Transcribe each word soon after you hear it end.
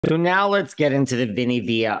So now let's get into the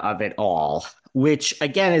Vinivia of it all, which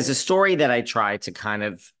again is a story that I try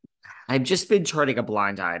to I've just been turning a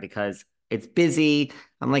blind eye because it's busy.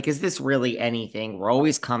 I'm like, is this really anything? We're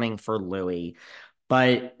always coming for Louis.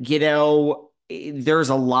 But, there's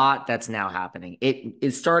a lot that's now happening. It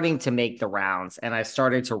is starting to make the rounds, and I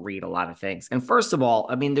started to read a lot of things. And first of all,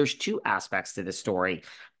 I mean, there's two aspects to this story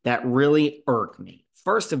that really irk me.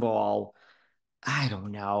 First of all, I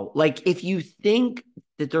don't know. Like, if you think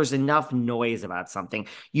that there's enough noise about something,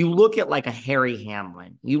 you look at like a Harry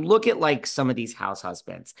Hamlin, you look at like some of these house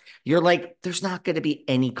husbands, you're like, there's not going to be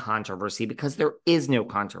any controversy because there is no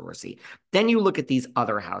controversy. Then you look at these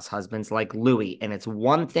other house husbands like Louis, and it's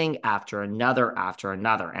one thing after another after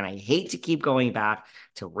another. And I hate to keep going back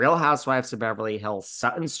to Real Housewives of Beverly Hills,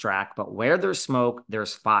 Sutton Strack, but where there's smoke,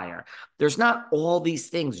 there's fire. There's not all these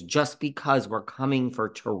things just because we're coming for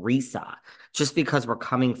Teresa, just because we're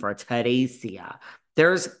coming for Teresia.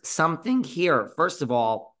 There's something here. First of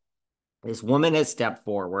all, this woman has stepped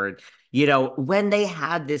forward. When they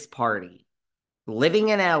had this party, living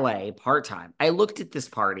in LA part time, I looked at this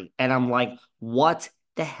party and I'm like, what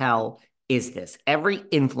the hell is this? Every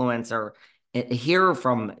influencer here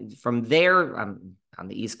from there, on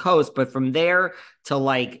the East Coast, but from there to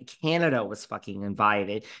like Canada was fucking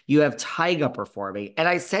invited. You have Tyga performing. And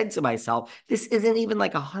I said to myself, this isn't even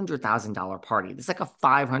like $100,000 party. This is like a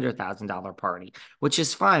 $500,000 party, which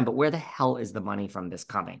is fine. But where the hell is the money from this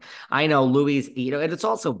coming? I know Louis, and it's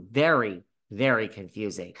also very, very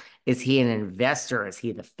confusing. Is he an investor? Is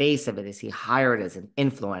he the face of it? Is he hired as an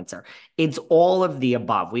influencer? It's all of the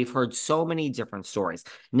above. We've heard so many different stories.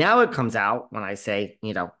 Now it comes out when I say,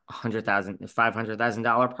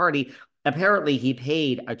 $100,000 party. Apparently, he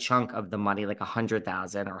paid a chunk of the money, like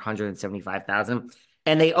 100,000 or 175,000.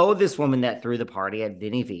 And they owe this woman that threw the party at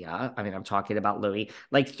Vinivia. I mean, I'm talking about Louis,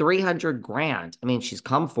 like 300 grand. I mean, she's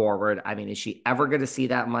come forward. I mean, is she ever going to see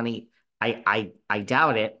that money? I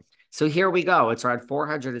doubt it. So here we go. It's around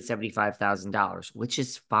 $475,000, which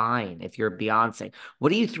is fine if you're Beyonce.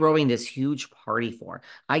 What are you throwing this huge party for?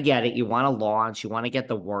 I get it. You want to launch, you want to get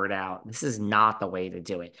the word out. This is not the way to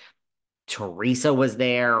do it. Teresa was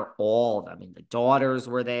there, all of them. I mean, the daughters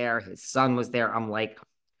were there, his son was there. I'm like,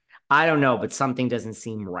 I don't know, but something doesn't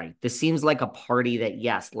seem right. This seems like a party that,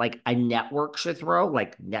 yes, like a network should throw,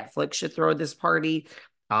 like Netflix should throw this party.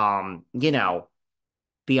 Um, you know,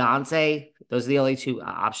 Beyonce, those are the only two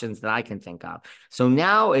options that I can think of. So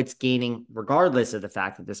now it's gaining, regardless of the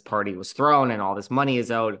fact that this party was thrown and all this money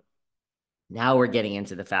is owed. Now we're getting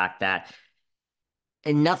into the fact that,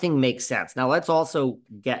 and nothing makes sense. Now let's also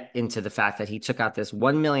get into the fact that he took out this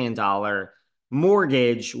 $1 million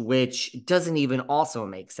mortgage, which doesn't even also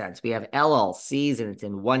make sense. We have LLCs and it's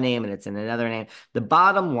in one name and it's in another name. The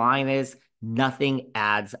bottom line is nothing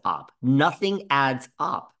adds up. Nothing adds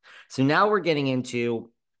up. So now we're getting into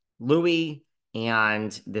Louis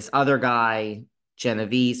and this other guy,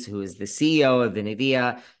 Genovese, who is the CEO of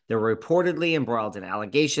Vinivia. They're reportedly embroiled in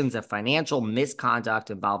allegations of financial misconduct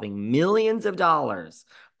involving millions of dollars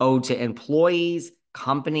owed to employees,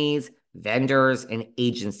 companies, vendors, and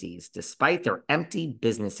agencies, despite their empty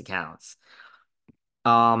business accounts.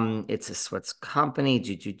 It's a Swiss company.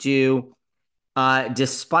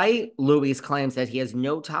 Despite Louis' claims that he has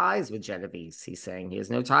no ties with Genovese, he's saying he has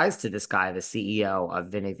no ties to this guy, the CEO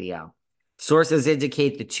of Vinivia. Sources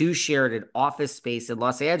indicate the two shared an office space in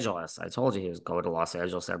Los Angeles. I told you he was going to Los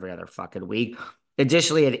Angeles every other fucking week.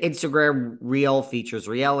 Additionally, an Instagram reel features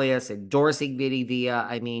Ruelas endorsing Vinivia.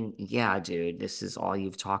 I mean, yeah, dude, this is all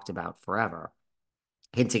you've talked about forever,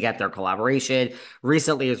 hinting at their collaboration.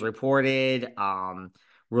 Recently, as reported,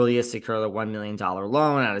 Rulia secured a $1 million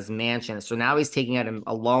loan on his mansion. So now he's taking out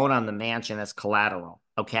a loan on the mansion as collateral.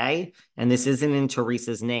 Okay. And this isn't in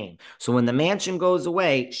Teresa's name. So when the mansion goes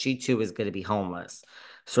away, she too is going to be homeless.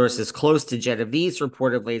 Sources close to Genovese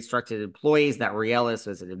reportedly instructed employees that Ruelas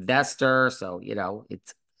was an investor. So,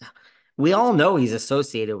 we all know he's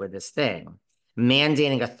associated with this thing,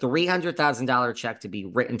 mandating a $300,000 check to be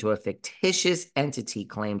written to a fictitious entity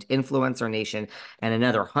claimed Influencer Nation and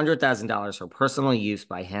another $100,000 for personal use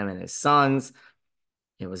by him and his sons.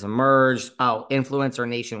 It was emerged. Oh, Influencer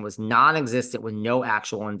Nation was non existent with no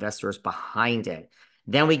actual investors behind it.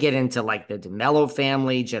 Then we get into like the DeMello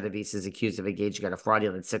family. Genovese is accused of engaging in a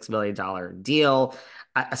fraudulent $6 million deal.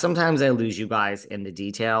 Sometimes I lose you guys in the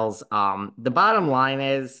details. The bottom line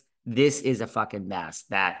is this is a fucking mess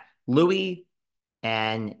that Louis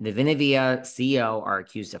and the Vinivia CEO are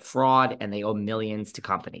accused of fraud and they owe millions to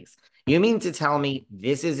companies. You mean to tell me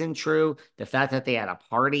this isn't true? The fact that they had a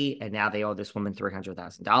party and now they owe this woman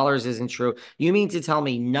 $300,000 isn't true? You mean to tell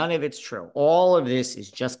me none of it's true? All of this is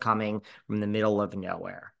just coming from the middle of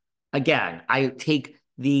nowhere. Again, I take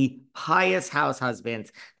the pious house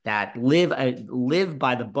husbands that live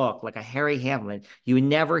by the book like a Harry Hamlin. You would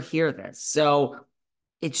never hear this. So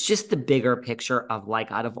it's just the bigger picture of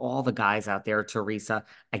like out of all the guys out there, Teresa,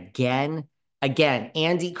 again,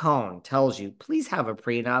 Andy Cohen tells you, please have a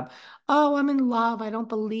prenup. Oh, I'm in love. I don't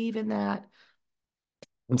believe in that.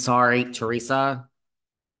 I'm sorry, Teresa.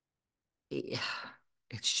 It's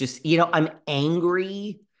just, I'm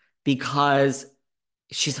angry because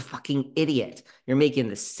she's a fucking idiot. You're making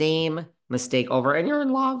the same mistake over and you're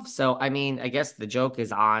in love. So, I mean, I guess the joke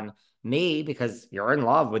is on me because you're in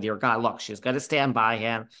love with your guy. Look, she's got to stand by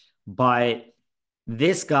him. But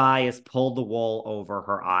this guy has pulled the wool over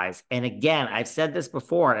her eyes. And again, I've said this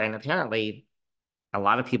before, and apparently a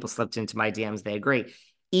lot of people slipped into my DMs. They agree.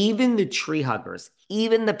 Even the tree huggers,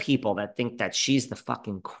 even the people that think that she's the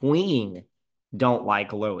fucking queen, don't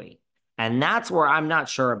like Louis. And that's where I'm not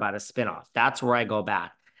sure about a spinoff. That's where I go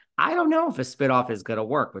back. I don't know if a spinoff is going to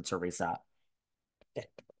work with Teresa.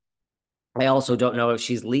 I also don't know if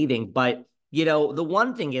she's leaving, but the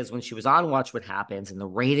one thing is when she was on Watch What Happens and the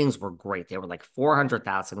ratings were great. They were like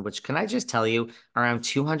 400,000, which can I just tell you, around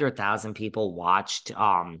 200,000 people watched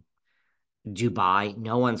Dubai.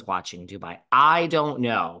 No one's watching Dubai. I don't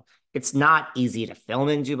know. It's not easy to film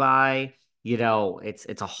in Dubai.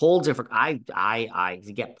 It's a whole different I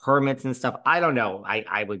to get permits and stuff. I don't know.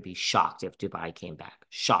 I would be shocked if Dubai came back.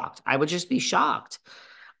 Shocked. I would just be shocked.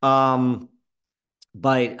 Um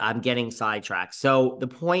but I'm getting sidetracked. So the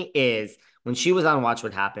point is, when she was on Watch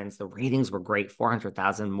What Happens, the ratings were great,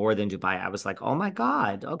 400,000 more than Dubai. I was like, oh my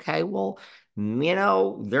God, okay, well,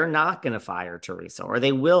 they're not going to fire Teresa, or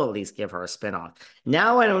they will at least give her a spinoff.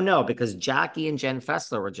 Now I don't know because Jackie and Jen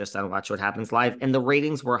Fessler were just on Watch What Happens Live, and the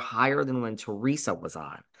ratings were higher than when Teresa was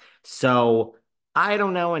on. So I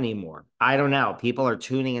don't know anymore. I don't know. People are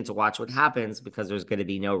tuning in to Watch What Happens because there's going to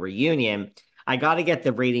be no reunion. I got to get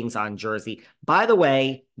the ratings on Jersey. By the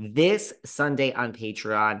way, this Sunday on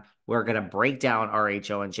Patreon, we're going to break down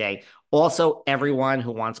RHONJ. Also, everyone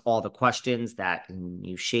who wants all the questions that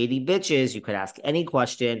you shady bitches, you could ask any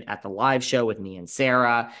question at the live show with me and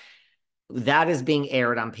Sarah. That is being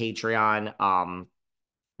aired on Patreon.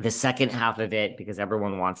 The second half of it, because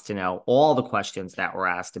everyone wants to know all the questions that were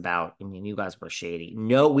asked about. I mean, you guys were shady.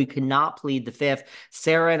 No, we could not plead the fifth.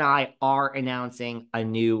 Sarah and I are announcing a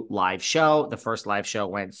new live show. The first live show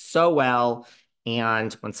went so well.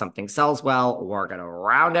 And when something sells well, we're going to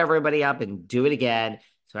round everybody up and do it again.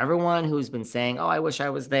 So everyone who's been saying, oh, I wish I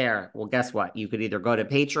was there. Well, guess what? You could either go to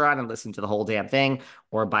Patreon and listen to the whole damn thing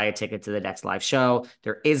or buy a ticket to the next live show.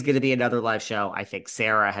 There is going to be another live show. I think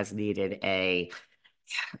Sarah has needed a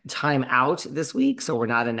time out this week, so we're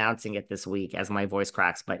not announcing it this week as my voice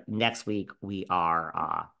cracks, but next week we're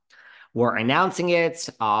announcing it.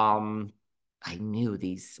 I knew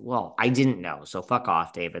these, well, I didn't know, so fuck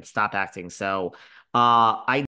off, David. Stop acting so I